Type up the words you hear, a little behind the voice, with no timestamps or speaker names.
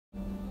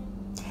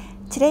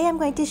Today I'm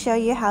going to show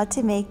you how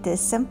to make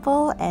this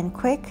simple and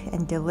quick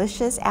and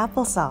delicious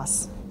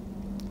applesauce.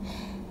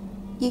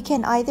 You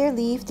can either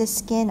leave the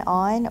skin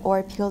on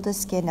or peel the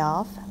skin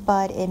off,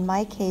 but in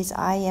my case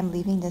I am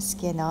leaving the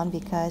skin on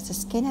because the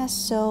skin has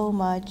so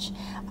much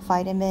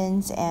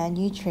vitamins and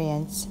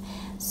nutrients.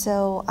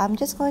 So I'm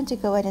just going to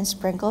go ahead and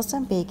sprinkle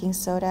some baking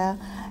soda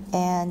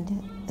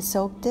and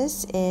soak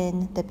this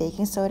in the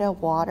baking soda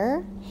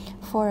water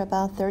for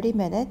about 30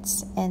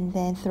 minutes and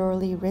then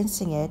thoroughly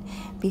rinsing it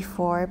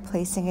before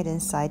placing it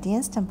inside the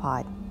Instant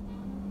Pot.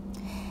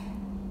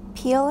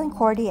 Peel and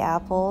core the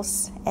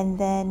apples, and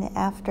then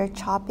after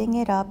chopping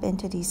it up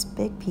into these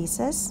big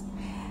pieces,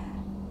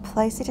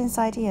 place it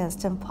inside the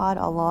Instant Pot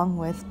along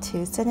with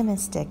 2 cinnamon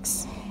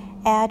sticks.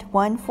 Add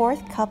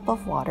 1/4 cup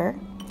of water.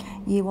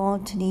 You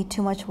won't need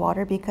too much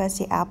water because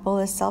the apple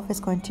itself is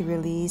going to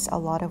release a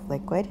lot of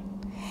liquid.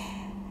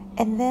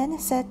 And then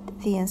set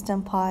the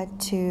Instant Pot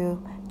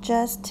to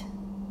just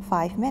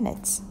 5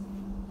 minutes.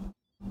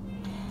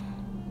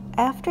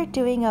 After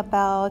doing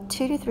about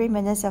 2 to 3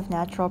 minutes of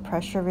natural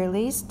pressure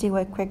release, do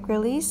a quick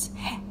release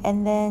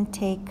and then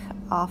take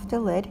off the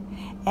lid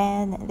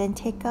and then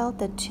take out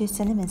the 2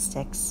 cinnamon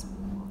sticks.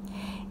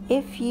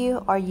 If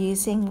you are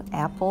using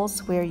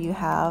apples where you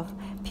have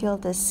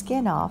peeled the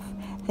skin off,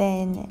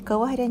 then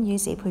go ahead and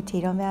use a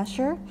potato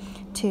masher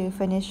to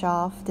finish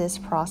off this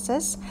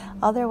process.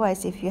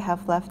 Otherwise, if you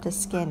have left the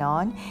skin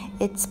on,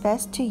 it's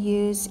best to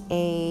use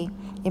a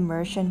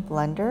immersion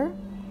blender,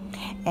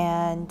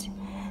 and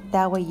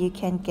that way you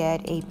can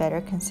get a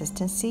better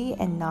consistency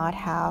and not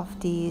have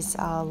these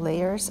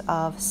layers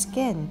of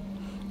skin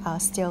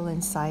still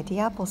inside the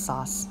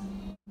applesauce.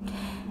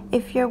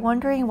 If you're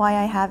wondering why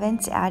I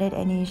haven't added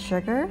any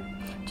sugar,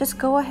 just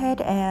go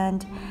ahead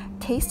and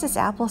taste this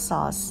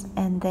applesauce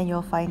and then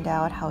you'll find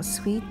out how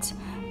sweet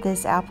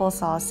this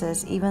applesauce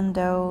is even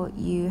though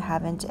you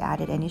haven't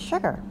added any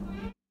sugar.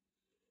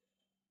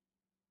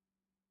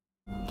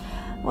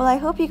 Well, I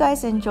hope you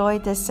guys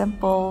enjoyed this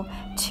simple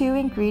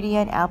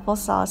 2-ingredient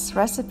applesauce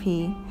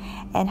recipe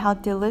and how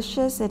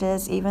delicious it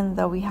is even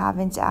though we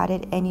haven't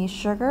added any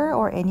sugar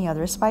or any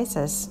other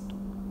spices.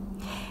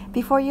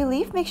 Before you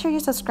leave, make sure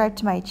you subscribe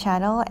to my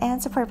channel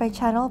and support my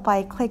channel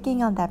by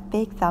clicking on that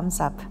big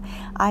thumbs up.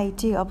 I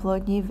do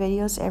upload new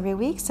videos every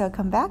week, so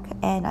come back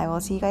and I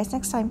will see you guys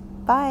next time.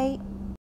 Bye!